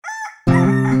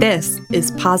This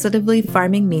is Positively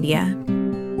Farming Media.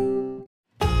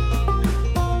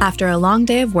 After a long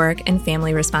day of work and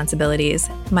family responsibilities,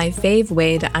 my fave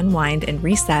way to unwind and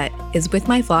reset is with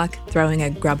my flock throwing a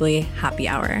Grubbly happy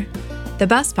hour. The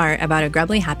best part about a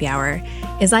Grubbly happy hour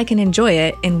is I can enjoy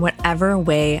it in whatever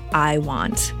way I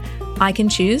want. I can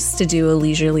choose to do a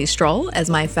leisurely stroll as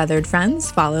my feathered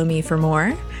friends follow me for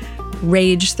more,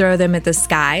 rage throw them at the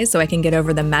sky so I can get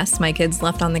over the mess my kids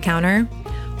left on the counter,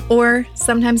 or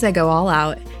sometimes I go all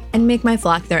out and make my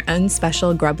flock their own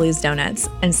special Grubbly's donuts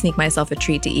and sneak myself a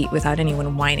treat to eat without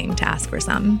anyone whining to ask for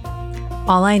some.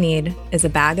 All I need is a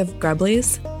bag of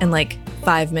Grubbly's and like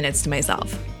 5 minutes to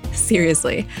myself.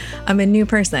 Seriously, I'm a new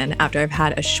person after I've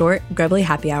had a short Grubbly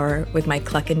happy hour with my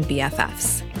cluckin'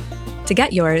 BFFs. To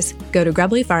get yours, go to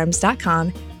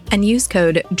grubblyfarms.com and use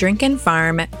code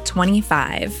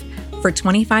DRINKINFARM25 for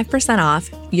 25% off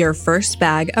your first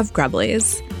bag of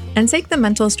Grubbly's. And take the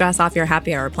mental stress off your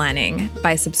happy hour planning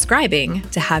by subscribing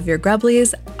to have your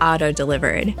Grubbly's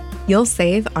auto-delivered. You'll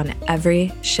save on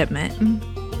every shipment.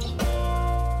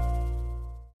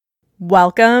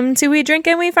 Welcome to We Drink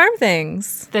and We Farm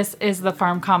Things. This is the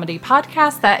farm comedy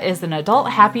podcast that is an adult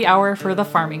happy hour for the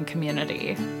farming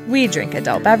community. We drink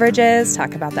adult beverages,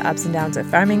 talk about the ups and downs of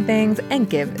farming things, and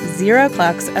give zero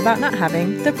clucks about not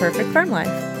having the perfect farm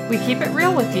life. We keep it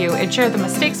real with you and share the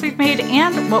mistakes we've made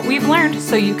and what we've learned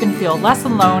so you can feel less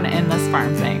alone in this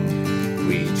farm thing.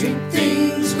 We drink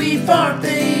things, we farm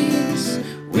things,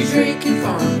 we drink and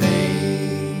farm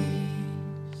things.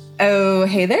 Oh,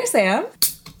 hey there, Sam.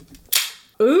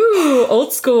 Ooh,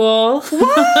 old school.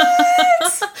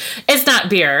 What? It's not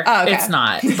beer. Oh, okay. It's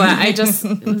not. But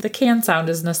the can sound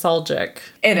is nostalgic.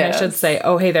 It is. I should say,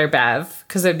 oh, hey there, Bev,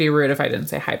 because it'd be rude if I didn't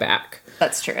say hi back.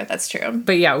 That's true. That's true.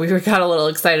 But yeah, we got a little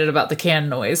excited about the can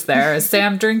noise there. Is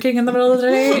Sam drinking in the middle of the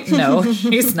day? No,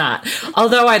 he's not.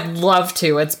 Although I'd love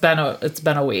to. It's been a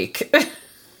week.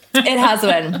 It has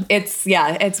been. It's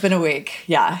been a week.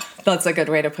 Yeah, that's a good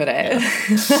way to put it.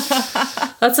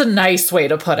 That's a nice way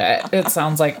to put it. It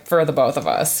sounds like for the both of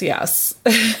us, yes.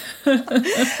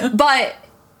 But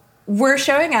we're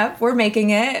showing up. We're making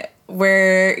it.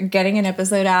 We're getting an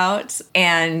episode out.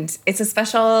 And it's a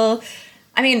special...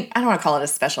 I mean, I don't want to call it a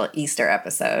special Easter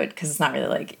episode because it's not really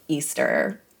like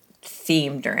Easter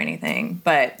themed or anything.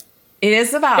 But it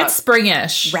is about... It's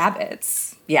springish.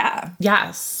 Rabbits. Yeah.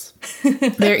 Yes.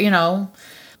 There,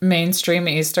 mainstream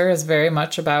Easter is very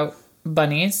much about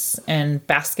bunnies and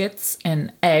baskets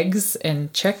and eggs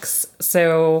and chicks.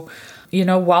 So,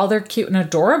 while they're cute and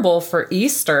adorable for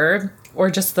Easter or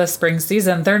just the spring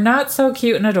season, they're not so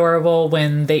cute and adorable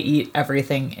when they eat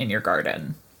everything in your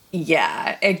garden.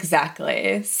 Yeah,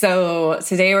 exactly. So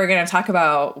today we're going to talk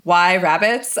about why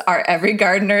rabbits are every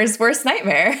gardener's worst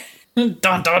nightmare. Dun,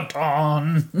 dun,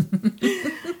 dun.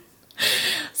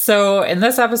 So in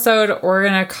this episode, we're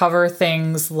going to cover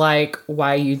things like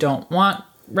why you don't want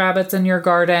rabbits in your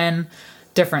garden,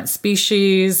 different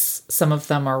species. Some of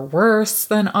them are worse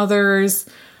than others.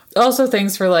 Also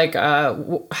things for like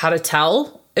how to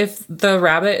tell if the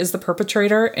rabbit is the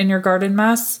perpetrator in your garden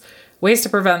mess, ways to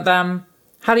prevent them.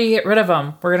 How do you get rid of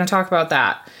them? We're going to talk about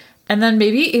that. And then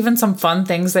maybe even some fun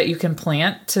things that you can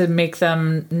plant to make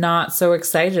them not so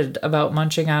excited about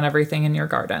munching on everything in your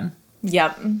garden.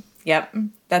 Yep.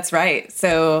 That's right.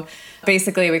 So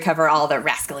basically we cover all the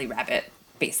rascally rabbit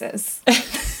bases.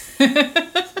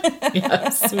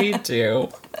 Yes, we do.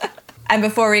 And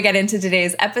before we get into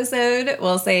today's episode,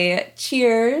 we'll say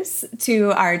cheers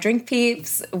to our drink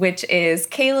peeps, which is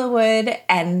Kayla Wood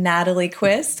and Natalie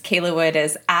Quist. Kayla Wood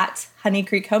is at Honey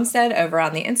Creek Homestead over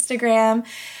on the Instagram,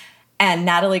 and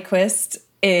Natalie Quist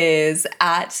is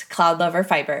at Cloud Lover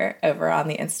Fiber over on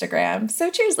the Instagram. So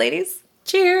cheers, ladies.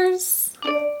 Cheers.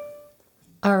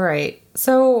 All right.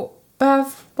 So,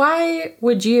 Bev, why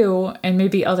would you and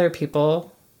maybe other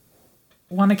people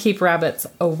want to keep rabbits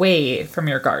away from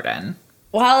your garden?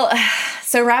 Well,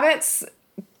 so rabbits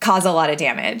cause a lot of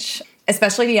damage,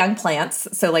 especially to young plants.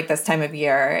 So like this time of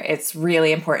year, it's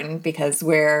really important because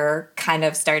we're kind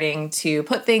of starting to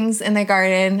put things in the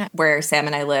garden where Sam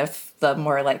and I live, the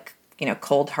more like,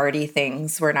 cold hardy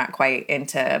things. We're not quite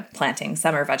into planting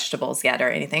summer vegetables yet or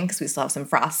anything because we still have some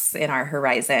frosts in our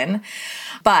horizon.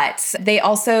 But they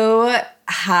also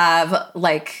have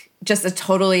like just a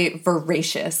totally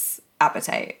voracious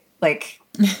appetite. Like,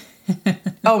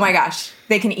 oh my gosh,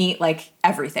 they can eat like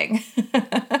everything.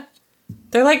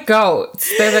 They're like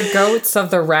goats. They're the goats of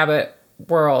the rabbit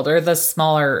world or the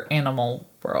smaller animal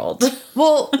world.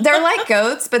 Well, they're like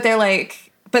goats, but they're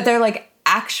like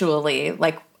actually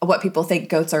like what people think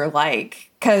goats are like.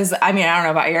 Because, I mean, I don't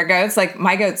know about your goats. Like,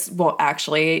 my goats won't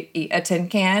actually eat a tin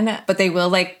can, but they will,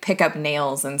 like, pick up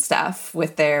nails and stuff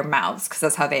with their mouths because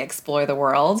that's how they explore the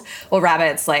world. Well,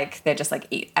 rabbits, like, they just, like,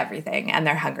 eat everything, and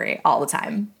they're hungry all the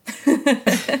time.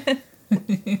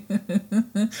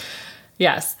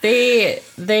 Yes,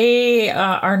 they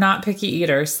are not picky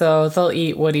eaters, so they'll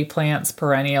eat woody plants,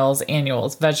 perennials,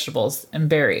 annuals, vegetables, and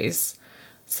berries.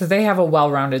 So they have a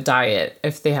well-rounded diet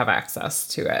if they have access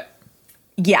to it.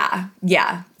 Yeah,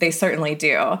 they certainly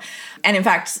do. And in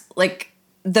fact, like,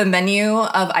 the menu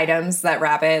of items that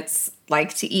rabbits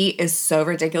like to eat is so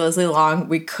ridiculously long,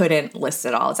 we couldn't list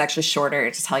it all. It's actually shorter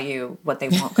to tell you what they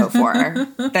won't go for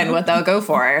than what they'll go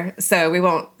for. So we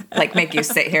won't, like, make you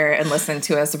sit here and listen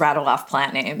to us rattle off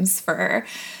plant names for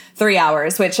 3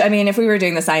 hours, which, I mean, if we were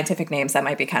doing the scientific names, that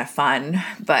might be kind of fun,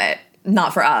 but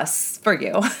not for us, for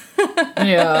you.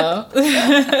 Yeah.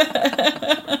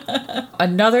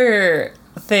 Another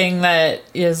thing that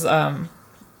is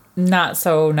not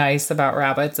so nice about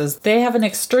rabbits is they have an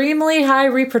extremely high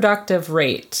reproductive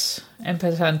rate and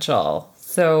potential.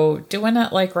 So doing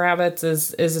it like rabbits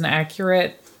is an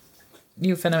accurate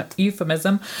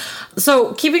euphemism.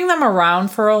 So keeping them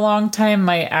around for a long time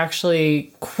might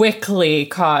actually quickly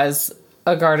cause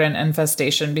a garden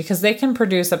infestation because they can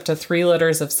produce up to 3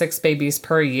 litters of 6 babies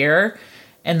per year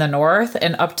in the north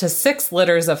and up to 6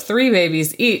 litters of 3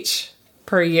 babies each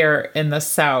per year in the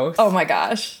south. Oh my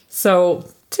gosh. So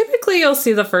typically you'll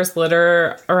see the first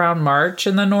litter around March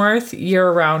in the north,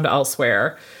 year-round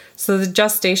elsewhere. So the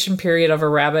gestation period of a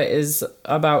rabbit is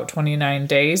about 29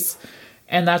 days,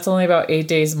 and that's only about 8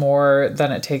 days more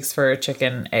than it takes for a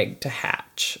chicken egg to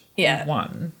hatch. Yeah.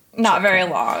 One. Not very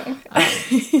long.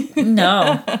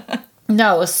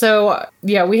 No. So,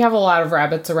 yeah, we have a lot of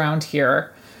rabbits around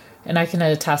here, and I can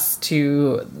attest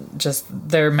to just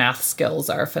their math skills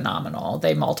are phenomenal.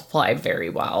 They multiply very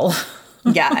well.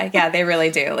 Yeah, they really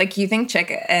do. Like, you think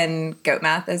chick and goat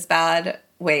math is bad?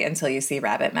 Wait until you see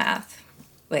rabbit math.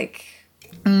 Like,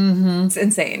 It's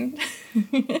insane.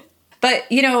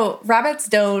 But, you know, rabbits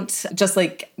don't just,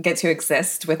 like, get to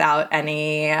exist without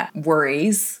any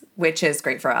worries, which is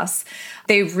great for us.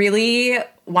 They really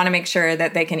want to make sure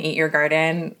that they can eat your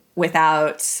garden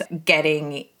without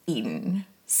getting eaten.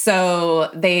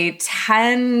 So they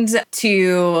tend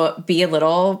to be a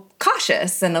little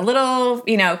cautious and a little,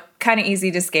 you know, kind of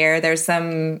easy to scare. There's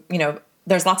some, you know,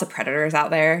 there's lots of predators out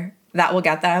there that will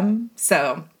get them.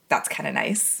 So that's kind of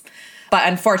nice. But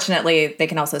unfortunately, they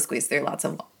can also squeeze through lots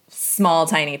of small,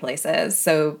 tiny places.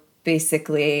 So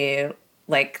basically,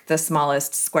 like, the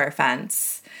smallest square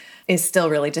fence is still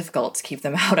really difficult to keep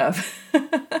them out of.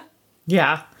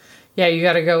 Yeah, you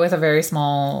got to go with a very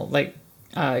small, like,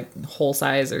 hole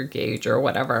size or gauge or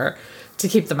whatever to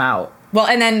keep them out. Well,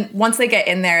 and then once they get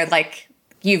in there, like,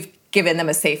 you've given them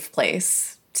a safe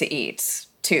place to eat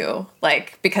too,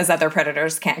 like, because other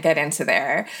predators can't get into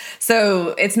there. So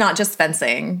it's not just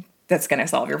fencing that's going to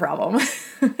solve your problem.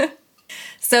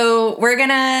 So we're going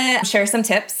to share some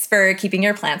tips for keeping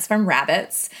your plants from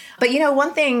rabbits. But, you know,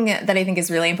 one thing that I think is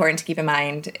really important to keep in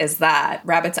mind is that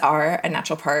rabbits are a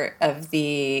natural part of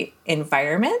the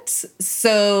environment.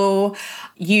 So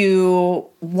you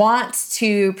want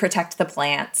to protect the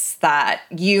plants that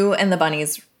you and the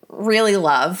bunnies really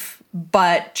love,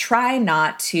 but try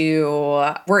not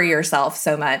to worry yourself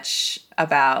so much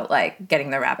about, like, getting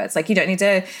the rabbits. Like, you don't need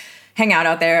to hang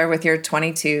out there with your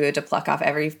 22 to pluck off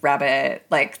every rabbit,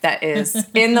 like, that is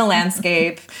in the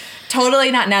landscape.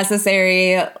 Totally not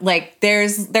necessary. Like,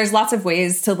 there's lots of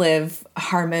ways to live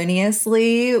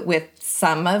harmoniously with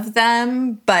some of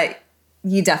them, but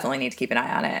you definitely need to keep an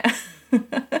eye on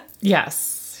it.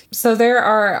 Yes. So there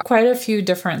are quite a few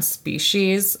different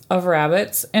species of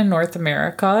rabbits in North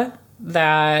America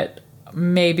that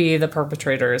may be the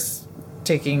perpetrators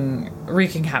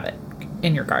wreaking havoc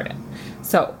in your garden.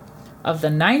 So, of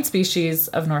the 9 species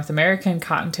of North American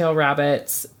cottontail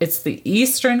rabbits, it's the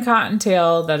eastern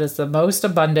cottontail that is the most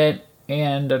abundant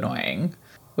and annoying,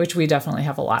 which we definitely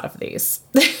have a lot of these.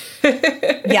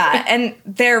 Yeah, and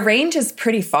their range is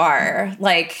pretty far.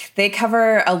 Like, they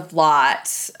cover a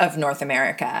lot of North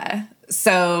America.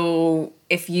 So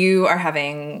if you are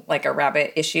having, like, a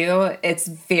rabbit issue, it's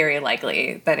very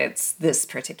likely that it's this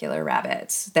particular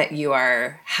rabbit that you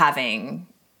are having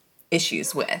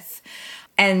issues with.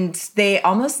 And they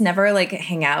almost never, like,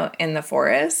 hang out in the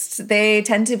forest. They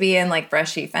tend to be in, like,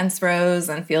 brushy fence rows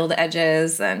and field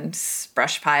edges and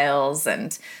brush piles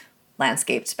and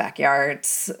landscaped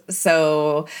backyards.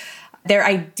 So their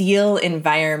ideal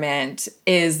environment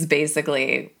is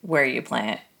basically where you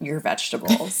plant your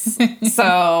vegetables.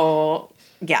 So,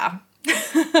 yeah.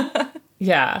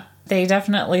 Yeah. They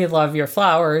definitely love your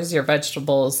flowers, your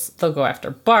vegetables. They'll go after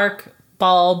bark,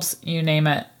 bulbs, you name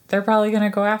it. They're probably going to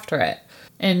go after it.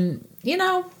 And, you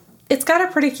know, it's got a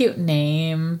pretty cute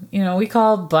name. You know, you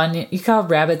call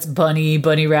rabbits bunny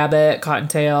rabbit,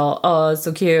 cottontail. Oh, it's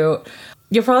so cute.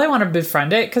 You'll probably want to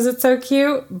befriend it because it's so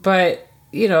cute. But,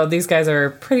 you know, these guys are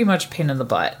pretty much a pain in the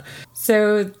butt.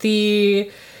 So the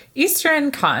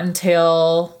eastern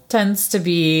cottontail tends to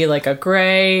be like a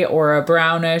gray or a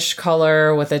brownish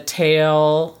color with a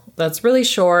tail that's really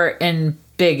short and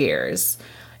big ears.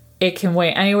 It can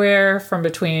weigh anywhere from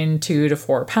between 2 to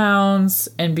 4 pounds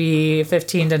and be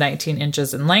 15 to 19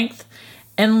 inches in length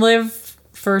and live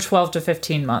for 12 to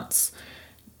 15 months.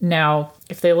 Now,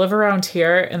 if they live around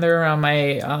here and they're around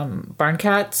my barn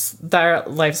cats, their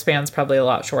lifespan's probably a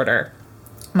lot shorter.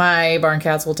 My barn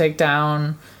cats will take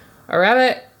down a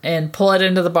rabbit and pull it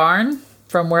into the barn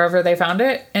from wherever they found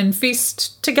it and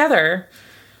feast together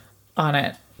on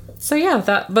it. So yeah,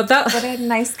 what a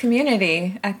nice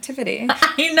community activity.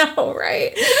 I know,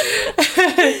 right?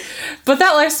 But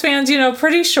that lifespan's, you know,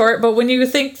 pretty short. But when you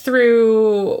think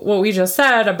through what we just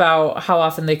said about how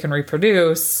often they can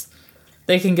reproduce,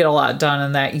 they can get a lot done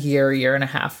in that year and a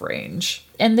half range.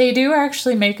 And they do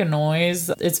actually make a noise.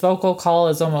 Its vocal call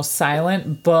is almost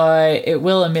silent, but it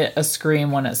will emit a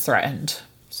scream when it's threatened.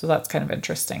 So that's kind of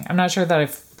interesting. I'm not sure that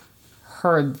I've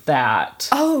heard that.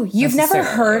 Oh, you've never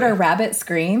heard a rabbit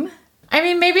scream? I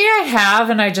mean, maybe I have,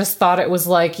 and I just thought it was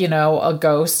like, you know, a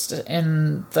ghost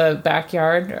in the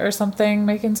backyard or something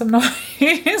making some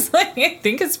noise. Like, I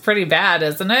think it's pretty bad,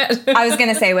 isn't it? I was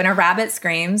going to say, when a rabbit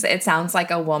screams, it sounds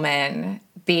like a woman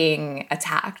being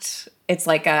attacked. It's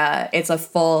a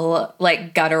full,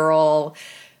 like, guttural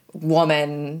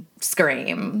woman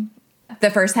scream. The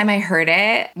first time I heard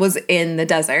it was in the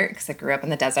desert, because I grew up in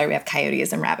the desert. We have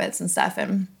coyotes and rabbits and stuff.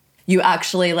 And you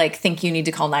actually, like, think you need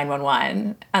to call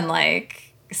 911 and,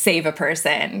 like, save a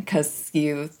person because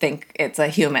you think it's a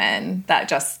human that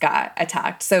just got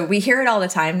attacked. So we hear it all the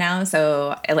time now.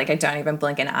 So, like, I don't even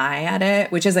blink an eye at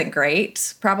it, which isn't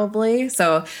great, probably.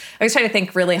 So I always try to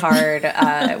think really hard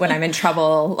when I'm in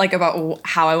trouble, like, about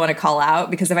how I want to call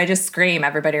out. Because if I just scream,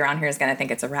 everybody around here is going to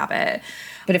think it's a rabbit.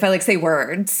 But if I, like, say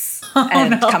words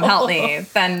and come help me,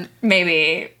 then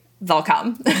maybe they'll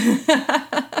come.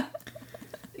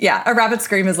 Yeah, a rabbit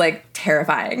scream is, like,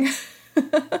 terrifying.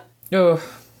 Oh,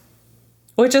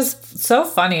 which is so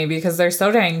funny because they're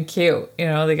so dang cute. You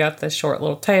know, they got this short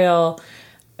little tail.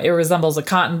 It resembles a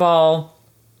cotton ball,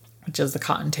 which is the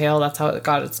cottontail. That's how it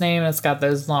got its name. It's got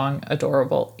those long,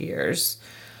 adorable ears.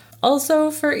 Also,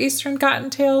 for eastern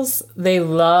cottontails, they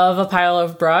love a pile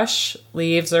of brush,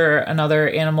 leaves, or another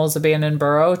animal's abandoned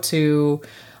burrow to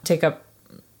take up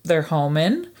their home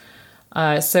in.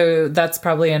 So that's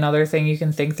probably another thing you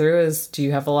can think through is, do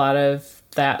you have a lot of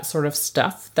that sort of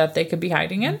stuff that they could be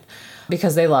hiding in?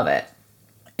 Because they love it.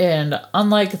 And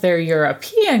unlike their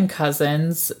European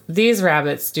cousins, these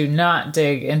rabbits do not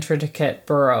dig intricate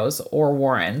burrows or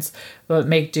warrens, but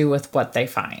make do with what they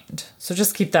find. So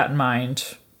just keep that in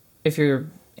mind if you're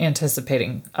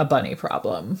anticipating a bunny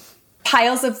problem.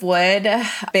 Piles of wood,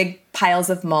 big piles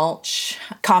of mulch,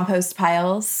 compost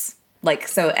piles. Like,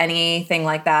 so anything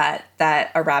like that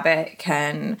a rabbit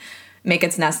can make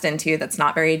its nest into that's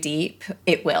not very deep,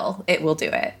 it will do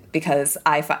it. Because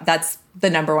that's the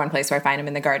number one place where I find them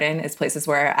in the garden, is places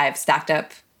where I've stacked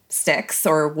up sticks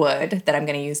or wood that I'm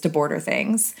going to use to border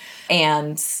things,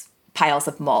 and piles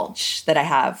of mulch that I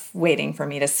have waiting for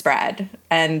me to spread.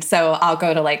 And so I'll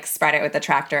go to, like, spread it with the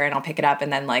tractor, and I'll pick it up,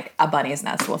 and then, like, a bunny's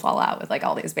nest will fall out with, like,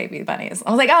 all these baby bunnies.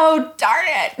 I was like, oh, darn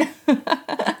it.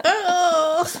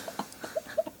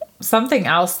 Something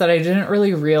else that I didn't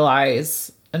really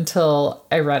realize until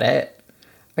I read it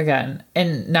again,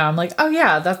 and now I'm like, oh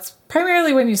yeah, that's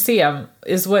primarily when you see them,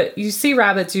 is what you see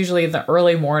rabbits usually in the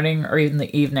early morning or even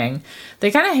the evening. They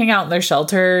kind of hang out in their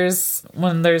shelters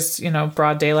when there's, you know,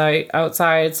 broad daylight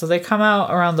outside. So they come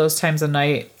out around those times of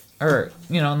night, or,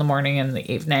 you know, in the morning and the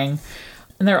evening.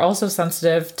 And they're also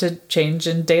sensitive to change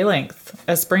in day length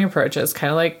as spring approaches,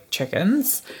 kind of like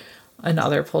chickens and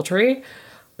other poultry.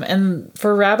 And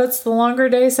for rabbits, the longer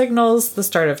day signals the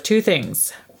start of two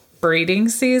things: breeding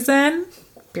season,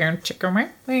 and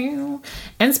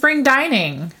spring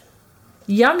dining.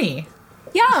 Yummy.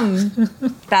 Yum.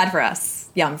 Bad for us.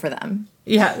 Yum for them.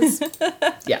 Yes.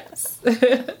 Yes.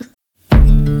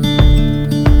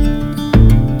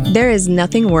 There is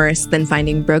nothing worse than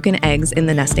finding broken eggs in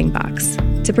the nesting box.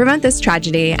 To prevent this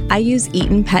tragedy, I use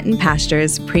Eaton Pet and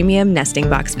Pasture's premium nesting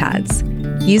box pads.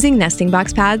 Using nesting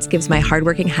box pads gives my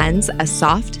hardworking hens a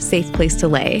soft, safe place to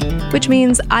lay, which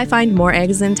means I find more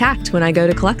eggs intact when I go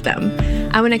to collect them.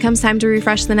 And when it comes time to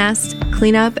refresh the nest,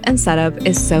 cleanup and setup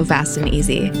is so fast and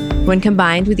easy. When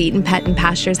combined with Eaton Pet and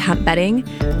Pasture's hemp bedding,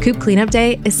 coop cleanup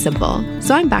day is simple,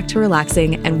 so I'm back to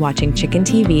relaxing and watching chicken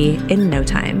TV in no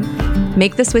time.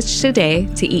 Make the switch today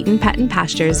to Eaton Pet and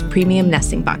Pasture's premium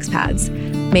nesting box pads,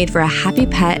 made for a happy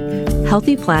pet,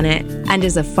 healthy planet, and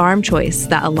is a farm choice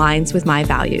that aligns with my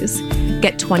values.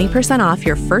 Get 20% off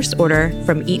your first order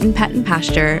from Eaton Pet and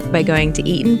Pasture by going to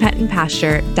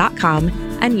EatonPetandPasture.com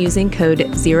and using code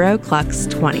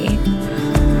 0clux20.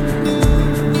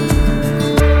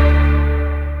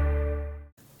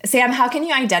 Sam, how can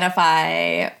you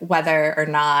identify whether or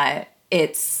not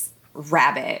it's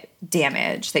rabbit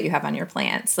damage that you have on your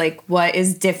plants? Like, what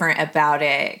is different about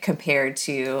it compared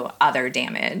to other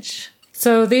damage?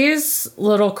 So these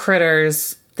little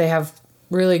critters, they have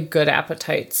really good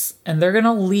appetites, and they're going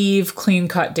to leave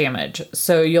clean-cut damage.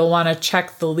 So you'll want to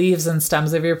check the leaves and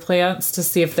stems of your plants to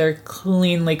see if they're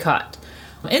cleanly cut.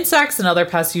 Insects and other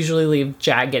pests usually leave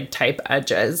jagged type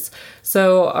edges.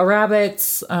 So a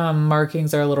rabbit's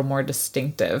markings are a little more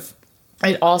distinctive.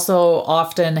 It also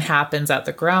often happens at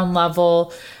the ground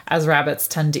level, as rabbits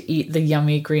tend to eat the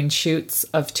yummy green shoots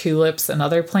of tulips and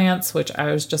other plants, which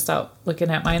I was just out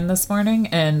looking at mine this morning,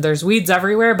 and there's weeds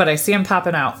everywhere, but I see them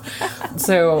popping out.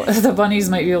 So the bunnies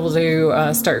might be able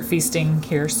to start feasting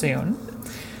here soon.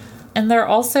 And they're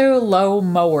also low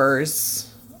mowers,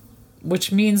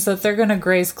 which means that they're going to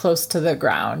graze close to the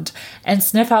ground and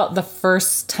sniff out the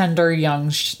first tender young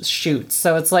shoots.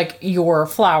 So it's like your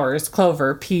flowers,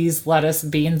 clover, peas, lettuce,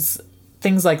 beans,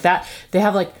 things like that. They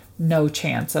have like no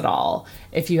chance at all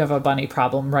if you have a bunny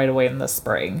problem right away in the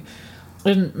spring.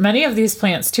 And many of these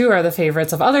plants too are the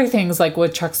favorites of other things like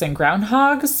woodchucks and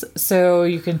groundhogs. So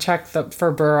you can check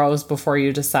for burrows before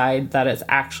you decide that it's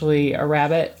actually a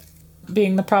rabbit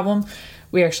being the problem.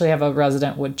 We actually have a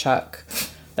resident woodchuck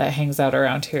that hangs out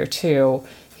around here too.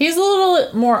 He's a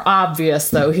little more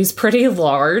obvious though. He's pretty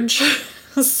large.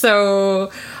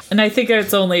 So, and I think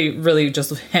it's only really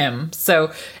just him.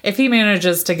 So if he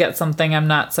manages to get something, I'm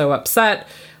not so upset.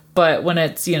 But when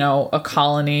it's, a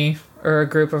colony or a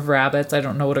group of rabbits, I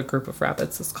don't know what a group of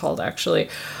rabbits is called actually.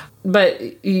 But,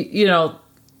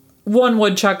 one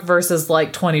woodchuck versus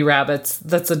like 20 rabbits,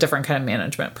 that's a different kind of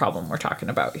management problem we're talking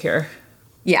about here.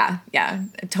 Yeah,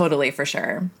 totally, for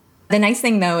sure. The nice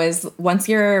thing, though, is once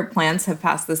your plants have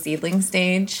passed the seedling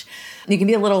stage, you can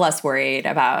be a little less worried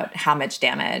about how much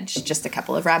damage just a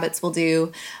couple of rabbits will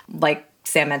do. Like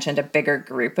Sam mentioned, a bigger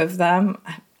group of them.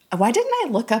 Why didn't I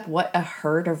look up what a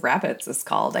herd of rabbits is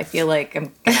called? I feel like I'm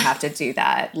going to have to do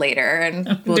that later,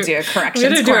 and we'll do a corrections corner.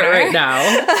 I'm going to do it right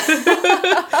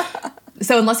now.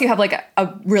 So unless you have like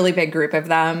a really big group of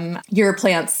them, your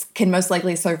plants can most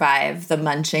likely survive the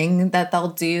munching that they'll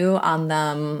do on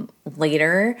them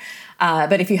later.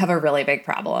 But if you have a really big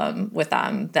problem with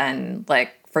them, then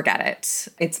forget it.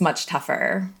 It's much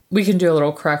tougher. We can do a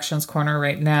little corrections corner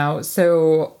right now.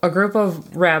 So a group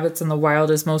of rabbits in the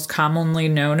wild is most commonly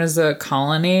known as a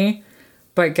colony.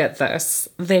 But get this,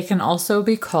 they can also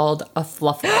be called a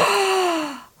fluffle.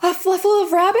 A fluffle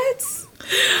of rabbits?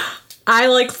 I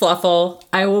like fluffle.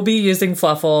 I will be using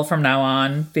fluffle from now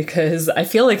on because I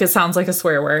feel like it sounds like a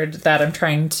swear word that I'm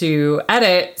trying to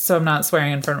edit so I'm not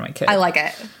swearing in front of my kids. I like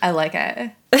it.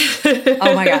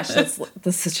 Oh my gosh, that's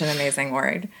such an amazing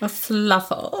word. A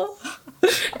fluffle.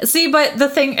 See, but the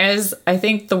thing is, I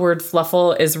think the word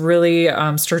fluffle is really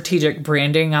strategic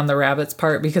branding on the rabbit's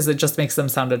part because it just makes them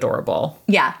sound adorable.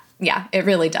 Yeah, it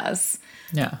really does.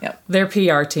 Yeah. Yep. Their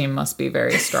PR team must be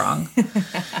very strong.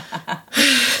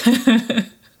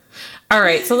 All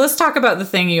right. So let's talk about the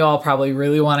thing you all probably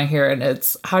really want to hear. And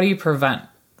it's how do you prevent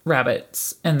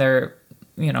rabbits and their,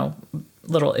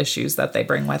 little issues that they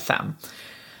bring with them?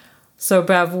 So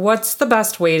Bev, what's the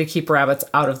best way to keep rabbits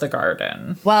out of the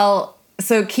garden? Well,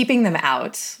 so keeping them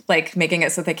out, like making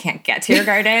it so they can't get to your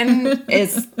garden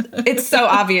it's so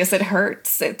obvious. It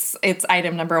hurts. It's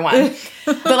item number one.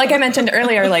 But like I mentioned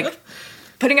earlier,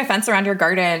 putting a fence around your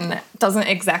garden doesn't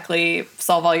exactly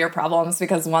solve all your problems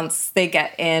because once they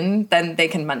get in, then they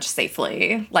can munch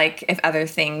safely, if other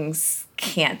things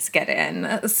can't get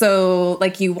in. So,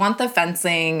 you want the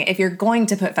fencing, if you're going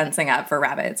to put fencing up for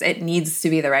rabbits, it needs to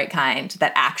be the right kind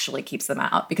that actually keeps them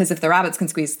out. Because if the rabbits can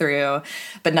squeeze through,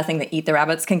 but nothing that eat the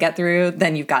rabbits can get through,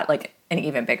 then you've got, an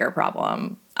even bigger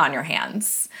problem on your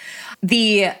hands.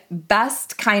 The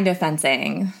best kind of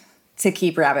fencing to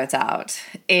keep rabbits out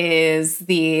is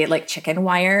the chicken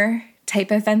wire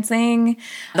type of fencing.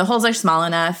 The holes are small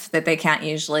enough that they can't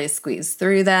usually squeeze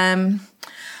through them.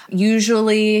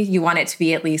 Usually you want it to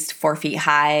be at least 4 feet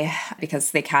high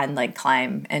because they can like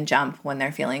climb and jump when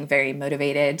they're feeling very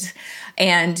motivated.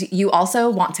 And you also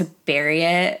want to bury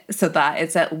it so that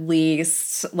it's at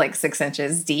least like 6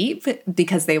 inches deep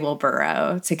because they will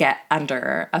burrow to get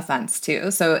under a fence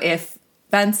too. So if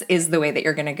fence is the way that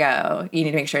you're going to go, you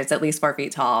need to make sure it's at least 4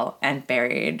 feet tall and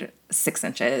buried 6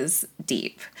 inches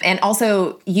deep. And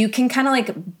also you can kind of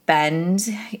like bend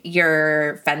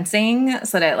your fencing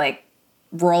so that it like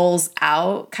rolls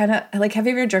out, kind of like, have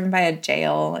you ever driven by a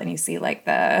jail and you see like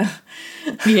the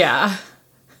yeah,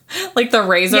 like the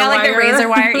razor wire? Like the razor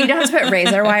wire. You don't have to put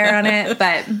razor wire on it,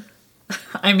 but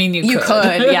I mean, you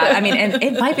could. Yeah. I mean, and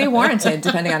it might be warranted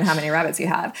depending on how many rabbits you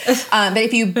have. But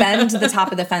if you bend the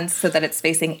top of the fence so that it's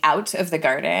facing out of the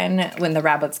garden, when the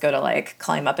rabbits go to like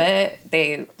climb up it,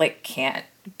 they like can't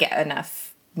get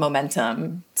enough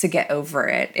momentum to get over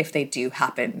it if they do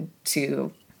happen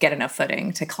to get enough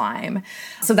footing to climb.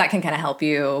 So that can kind of help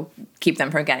you keep them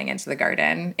from getting into the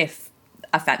garden if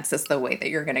a fence is the way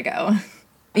that you're going to go.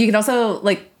 You can also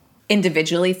like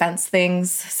individually fence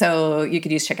things. So you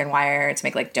could use chicken wire to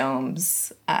make like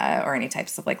domes or any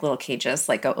types of like little cages,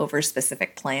 like go over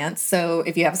specific plants. So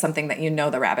if you have something that you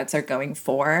know the rabbits are going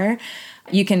for,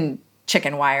 you can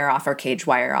chicken wire off or cage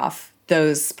wire off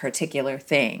those particular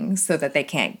things so that they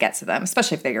can't get to them,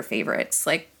 especially if they're your favorites.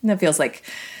 Like it feels like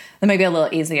that might be a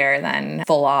little easier than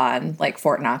full on like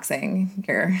Fort Knoxing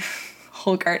your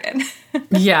whole garden.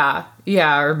 Yeah.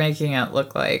 Or making it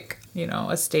look like,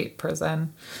 a state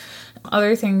prison.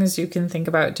 Other things you can think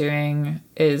about doing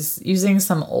is using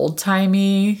some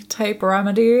old-timey type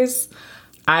remedies.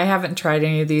 I haven't tried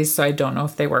any of these, so I don't know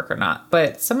if they work or not.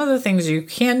 But some of the things you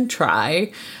can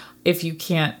try if you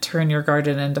can't turn your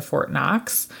garden into Fort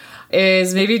Knox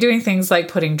is maybe doing things like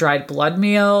putting dried blood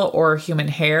meal or human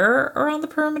hair around the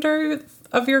perimeter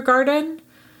of your garden.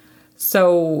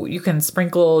 So you can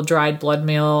sprinkle dried blood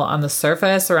meal on the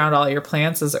surface around all your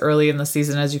plants as early in the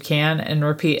season as you can and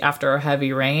repeat after a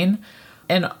heavy rain.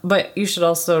 But you should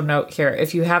also note here,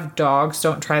 if you have dogs,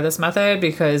 don't try this method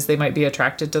because they might be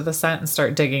attracted to the scent and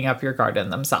start digging up your garden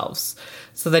themselves.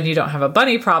 So then you don't have a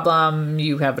bunny problem,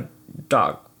 you have a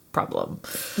dog problem.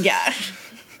 Yeah.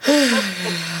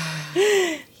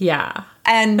 Yeah.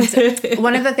 And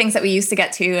one of the things that we used to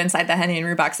get to inside the honey and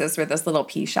roux boxes were those little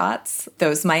pea shots.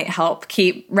 Those might help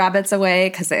keep rabbits away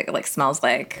because it like smells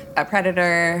like a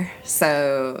predator.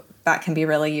 So that can be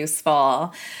really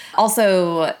useful.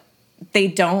 Also, they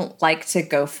don't like to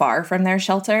go far from their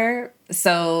shelter.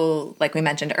 So like we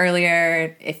mentioned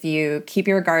earlier, if you keep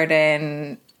your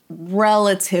garden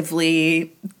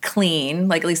relatively clean,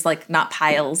 like at least like not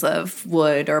piles of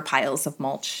wood or piles of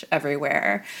mulch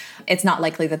everywhere, it's not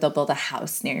likely that they'll build a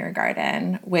house near your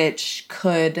garden, which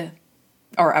could,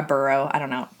 or a burrow. I don't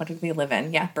know. What do we live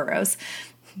in? Yeah, burrows.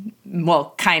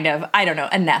 Well, kind of. I don't know.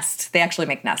 A nest. They actually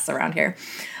make nests around here.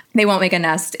 They won't make a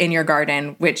nest in your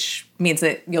garden, which means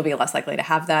that you'll be less likely to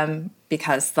have them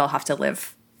because they'll have to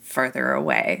live further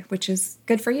away, which is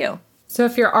good for you. So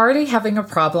if you're already having a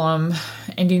problem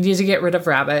and you need to get rid of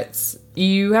rabbits,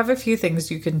 you have a few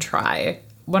things you can try.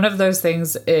 One of those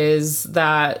things is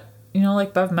that,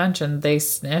 like Bev mentioned, they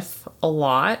sniff a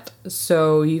lot.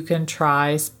 So you can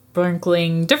try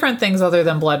sprinkling different things other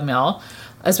than blood meal,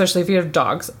 especially if you have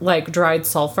dogs, like dried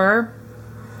sulfur.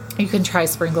 You can try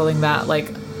sprinkling that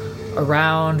like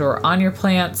around or on your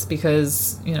plants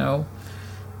because,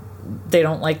 they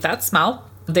don't like that smell.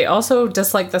 They also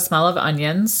dislike the smell of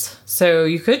onions. So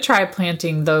you could try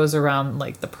planting those around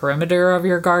like the perimeter of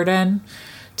your garden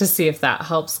to see if that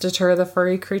helps deter the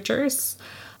furry creatures.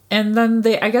 And then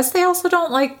I guess they also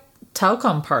don't like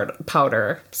talcum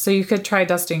powder. So you could try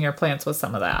dusting your plants with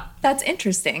some of that. That's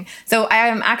interesting. So I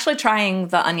am actually trying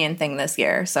the onion thing this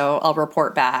year. So I'll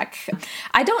report back.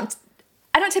 I don't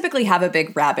typically have a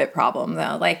big rabbit problem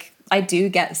though. Like I do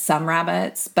get some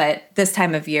rabbits, but this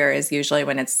time of year is usually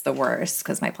when it's the worst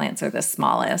because my plants are the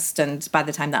smallest. And by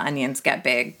the time the onions get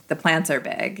big, the plants are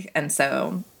big. And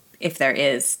so if there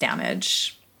is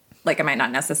damage, like I might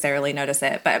not necessarily notice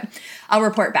it, but I'll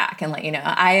report back and let you know.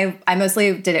 I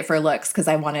mostly did it for looks because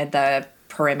I wanted the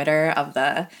perimeter of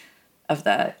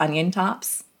the onion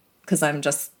tops because I'm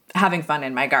just having fun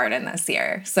in my garden this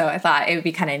year. So I thought it would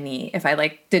be kind of neat if I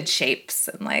like did shapes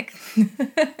and like...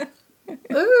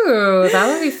 Ooh, that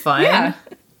would be fun. Yeah.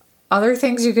 Other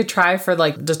things you could try for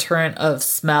like deterrent of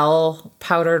smell,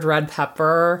 powdered red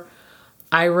pepper,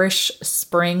 Irish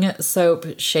spring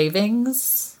soap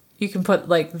shavings. You can put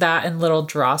like that in little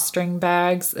drawstring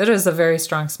bags. It is a very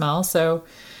strong smell. So,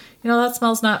 that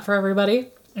smell's not for everybody.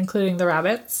 including the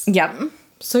rabbits. Yep.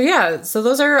 So yeah, so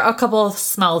those are a couple of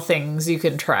smell things you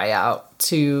can try out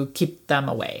to keep them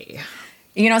away.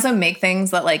 You can also make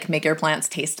things that like make your plants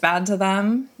taste bad to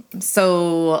them.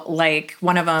 So like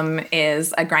one of them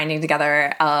is a grinding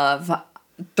together of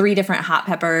 3 different hot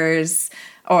peppers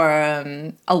or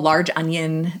a large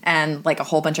onion and like a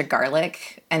whole bunch of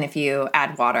garlic. And if you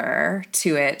add water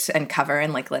to it and cover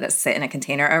and like let it sit in a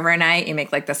container overnight, you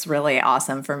make like this really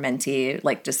awesome fermenty,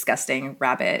 like disgusting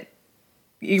rabbit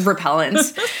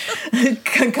repellent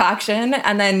concoction.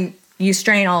 And then you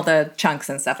strain all the chunks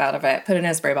and stuff out of it, put it in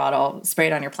a spray bottle, spray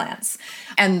it on your plants.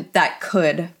 And that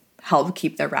could help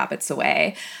keep the rabbits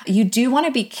away. You do want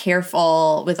to be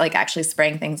careful with like actually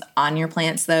spraying things on your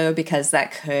plants though, because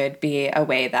that could be a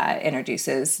way that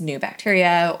introduces new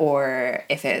bacteria, or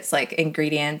if it's like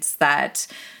ingredients that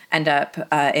end up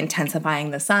intensifying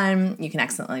the sun, you can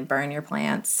accidentally burn your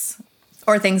plants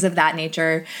or things of that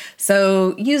nature.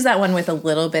 So use that one with a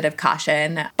little bit of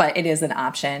caution, but it is an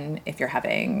option if you're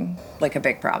having like a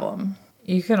big problem.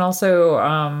 You can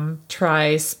also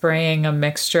try spraying a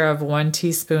mixture of 1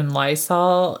 teaspoon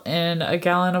Lysol in a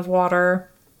gallon of water.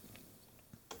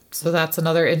 So that's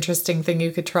another interesting thing you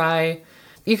could try.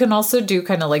 You can also do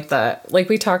kind of like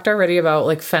we talked already about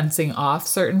like fencing off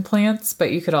certain plants,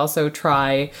 but you could also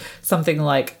try something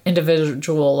like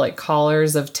individual like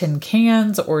collars of tin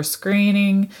cans or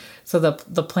screening so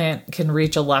the plant can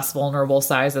reach a less vulnerable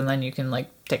size, and then you can like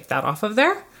take that off of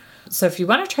there. So if you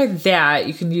want to try that,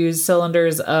 you can use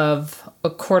cylinders of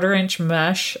a 1/4-inch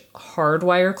mesh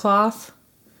hardwire cloth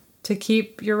to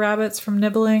keep your rabbits from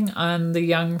nibbling on the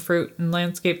young fruit and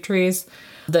landscape trees.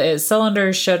 The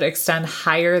cylinders should extend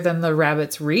higher than the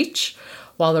rabbit's reach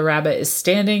while the rabbit is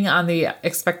standing on the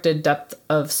expected depth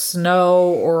of snow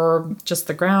or just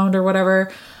the ground or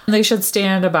whatever. And they should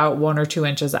stand about 1 or 2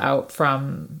 inches out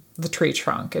from the tree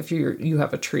trunk if you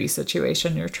have a tree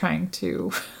situation you're trying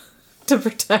to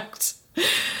protect.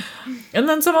 And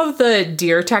then some of the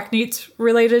deer techniques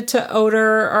related to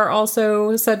odor are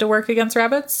also said to work against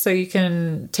rabbits. So you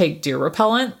can take deer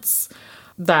repellents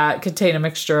that contain a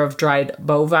mixture of dried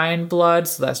bovine blood,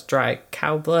 so that's dry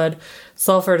cow blood,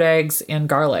 sulfured eggs, and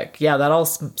garlic. Yeah, that all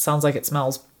sounds like it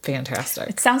smells fantastic.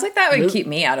 It sounds like that would keep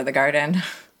me out of the garden.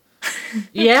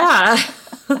 Yeah.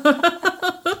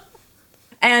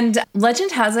 And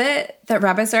legend has it that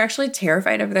rabbits are actually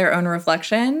terrified of their own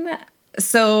reflection.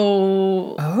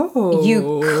 So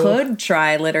you could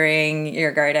try littering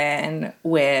your garden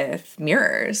with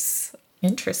mirrors.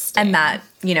 Interesting. And that,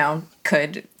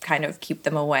 could kind of keep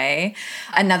them away.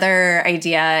 Another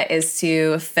idea is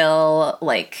to fill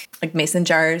like mason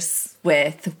jars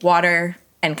with water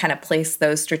and kind of place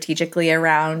those strategically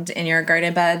around in your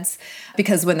garden beds,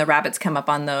 because when the rabbits come up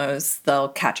on those, they'll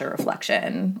catch a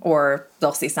reflection or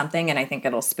they'll see something, and I think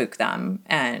it'll spook them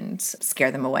and scare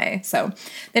them away. So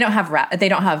they don't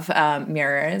have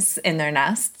mirrors in their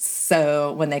nests,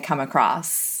 so when they come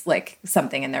across like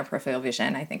something in their peripheral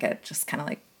vision, I think it just kind of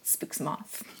like spooks them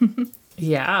off.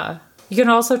 Yeah. You can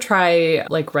also try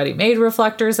like ready-made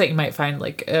reflectors that you might find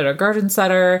like at a garden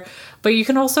center, but you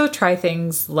can also try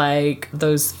things like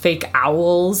those fake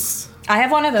owls. I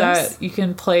have one of those that you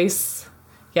can place.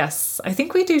 Yes, I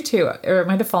think we do too. Or it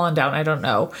might have fallen down. I don't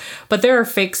know. But there are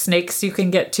fake snakes you can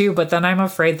get too, but then I'm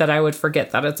afraid that I would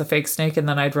forget that it's a fake snake and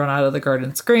then I'd run out of the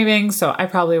garden screaming. So I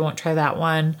probably won't try that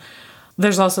one.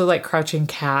 There's also like crouching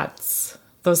cats.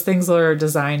 Those things are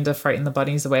designed to frighten the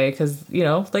bunnies away because,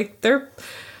 like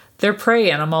they're prey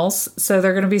animals, so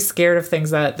they're going to be scared of things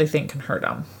that they think can hurt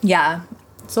them. Yeah.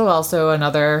 So also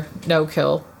another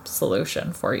no-kill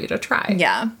solution for you to try.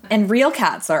 Yeah. And real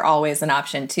cats are always an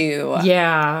option too.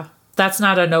 Yeah. That's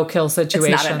not a no-kill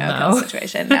situation, It's not a no-kill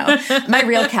situation, no. My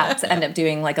real cats end up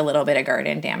doing like a little bit of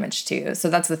garden damage too. So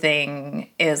that's the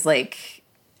thing is like,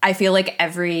 I feel like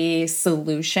every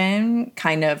solution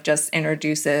kind of just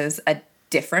introduces a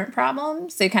different problem.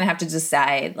 So you kind of have to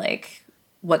decide like,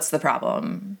 what's the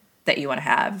problem that you want to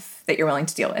have that you're willing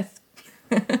to deal with.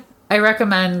 I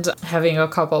recommend having a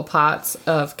couple pots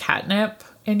of catnip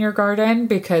in your garden,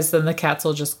 because then the cats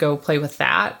will just go play with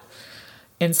that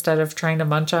instead of trying to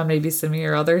munch on maybe some of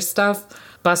your other stuff.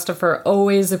 Bustafer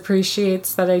always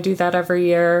appreciates that I do that every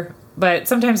year, but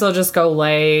sometimes they'll just go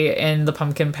lay in the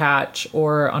pumpkin patch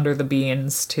or under the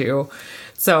beans too.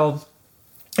 So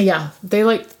yeah, they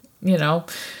like,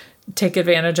 take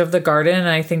advantage of the garden, and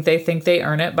I think they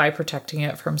earn it by protecting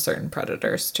it from certain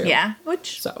predators too. Yeah,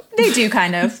 which they do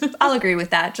kind of. I'll agree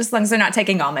with that, just as long as they're not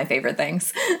taking all my favorite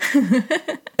things.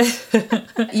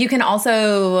 You can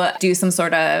also do some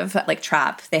sort of like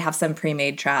trap. They have some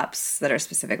pre-made traps that are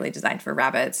specifically designed for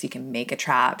rabbits. You can make a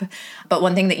trap. But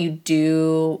one thing that you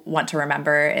do want to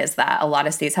remember is that a lot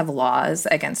of states have laws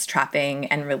against trapping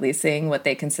and releasing what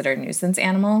they consider nuisance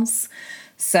animals.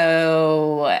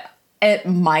 So it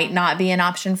might not be an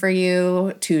option for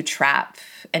you to trap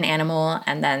an animal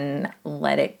and then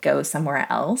let it go somewhere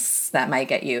else. That might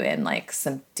get you in like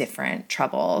some different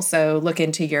trouble. So look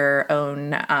into your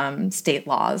own state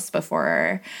laws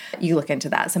before you look into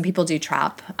that. Some people do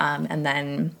trap and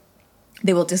then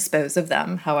they will dispose of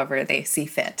them however they see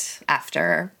fit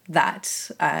after that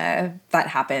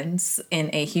happens in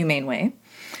a humane way.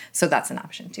 So that's an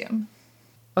option too.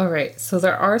 All right, so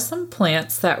there are some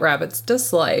plants that rabbits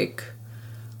dislike.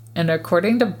 And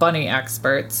according to bunny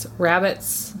experts,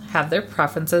 rabbits have their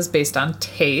preferences based on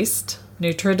taste,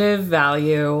 nutritive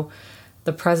value,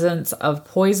 the presence of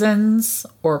poisons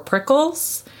or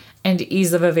prickles, and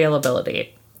ease of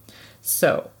availability.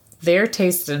 So their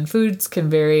taste in foods can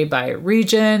vary by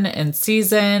region and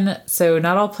season, so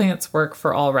not all plants work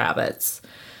for all rabbits.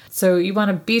 So you want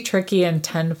to be tricky and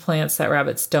tend plants that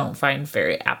rabbits don't find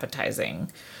very appetizing.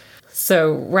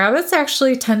 So rabbits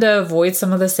actually tend to avoid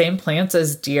some of the same plants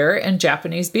as deer and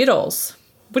Japanese beetles,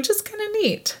 which is kind of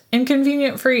neat and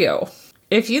convenient for you.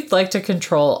 If you'd like to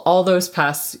control all those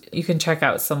pests, you can check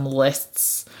out some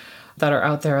lists that are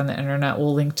out there on the internet.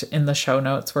 We'll link in the show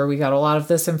notes where we got a lot of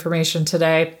this information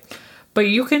today. But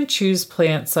you can choose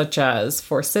plants such as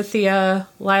forsythia,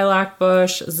 lilac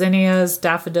bush, zinnias,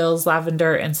 daffodils,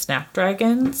 lavender, and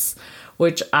snapdragons,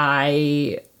 which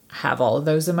I have all of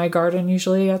those in my garden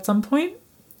usually at some point.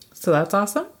 So that's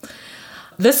awesome.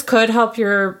 This could help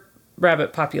your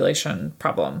rabbit population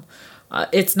problem.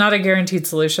 It's not a guaranteed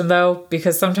solution though,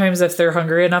 because sometimes if they're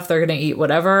hungry enough, they're going to eat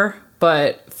whatever.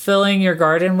 But filling your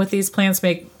garden with these plants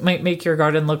might make your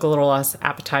garden look a little less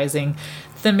appetizing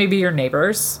than maybe your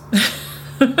neighbors.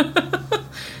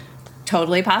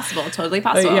 Totally possible.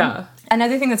 Yeah.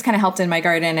 Another thing that's kind of helped in my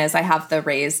garden is I have the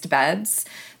raised beds.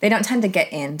 They don't tend to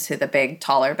get into the big,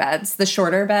 taller beds. The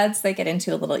shorter beds, they get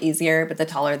into a little easier, but the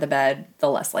taller the bed, the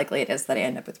less likely it is that I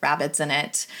end up with rabbits in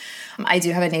it. I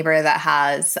do have a neighbor that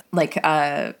has,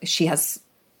 she has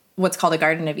what's called a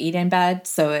Garden of Eden bed.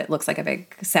 So it looks like a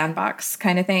big sandbox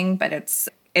kind of thing, but it's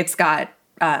got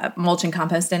mulch and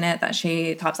compost in it that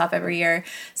she tops off every year.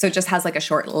 So it just has like a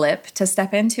short lip to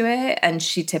step into it. And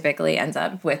she typically ends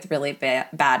up with really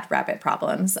bad rabbit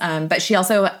problems. But she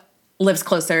also lives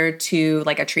closer to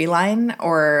like a tree line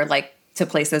or like to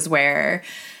places where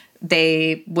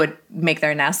they would make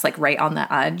their nests like right on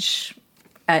the edge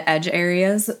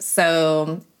areas.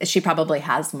 So she probably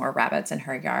has more rabbits in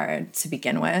her yard to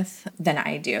begin with than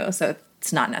I do. So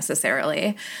it's not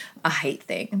necessarily a height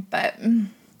thing, but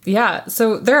yeah.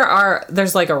 So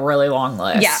there's like a really long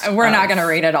list. Yeah. We're not going to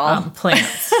rate it all.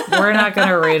 Plants. We're not going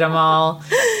to rate them all.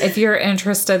 If you're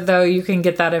interested though, you can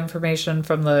get that information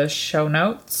from the show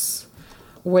notes,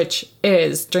 which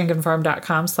is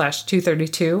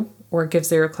drinkinfarm.com/232 or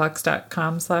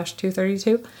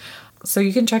givezeroClucks.com/232. So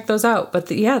you can check those out. But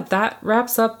that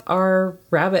wraps up our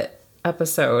rabbit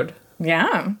episode.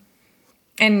 Yeah.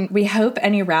 And we hope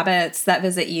any rabbits that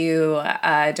visit you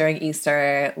during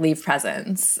Easter leave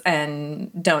presents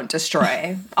and don't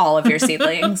destroy all of your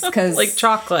seedlings. Like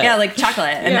chocolate. Yeah, like chocolate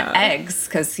and eggs.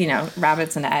 Because,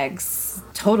 rabbits and eggs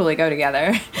totally go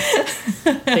together.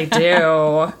 They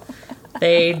do.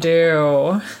 They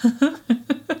do.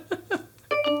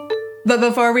 But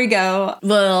before we go,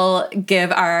 we'll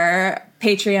give our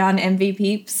Patreon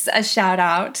MVPs a shout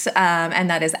out. And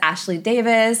that is Ashley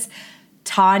Davis,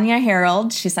 Tanya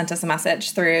Harold. She sent us a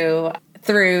message through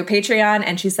Patreon,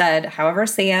 and she said, however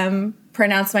Sam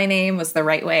pronounced my name was the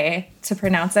right way to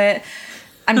pronounce it.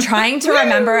 I'm trying to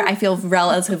remember. I feel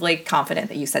relatively confident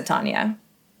that you said Tanya.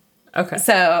 Okay.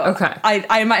 So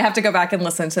I might have to go back and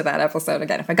listen to that episode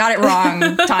again. If I got it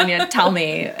wrong, Tanya, tell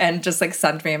me and just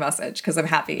send me a message because I'm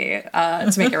happy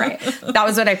to make it right. That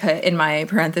was what I put in my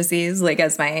parentheses,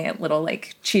 as my little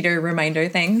cheater reminder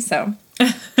thing. So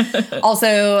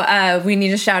also we need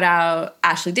to shout out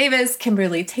Ashley Davis,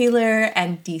 Kimberly Taylor,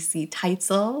 and DC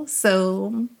Teitzel.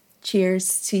 So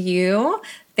cheers to you.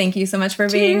 Thank you so much for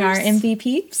being our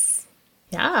MVPs.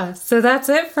 Yeah, so that's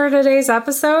it for today's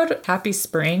episode. Happy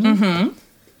spring. Mm-hmm.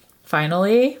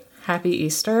 Finally, happy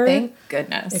Easter. Thank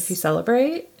goodness. If you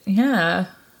celebrate. Yeah.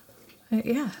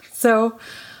 Yeah. So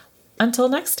until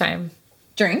next time.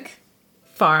 Drink.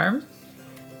 Farm.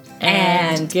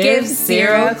 and give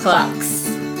 0 clucks.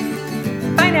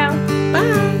 Bye now.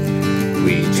 Bye.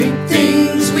 We drink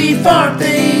things, we farm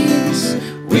things,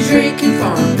 we drink and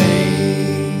farm things.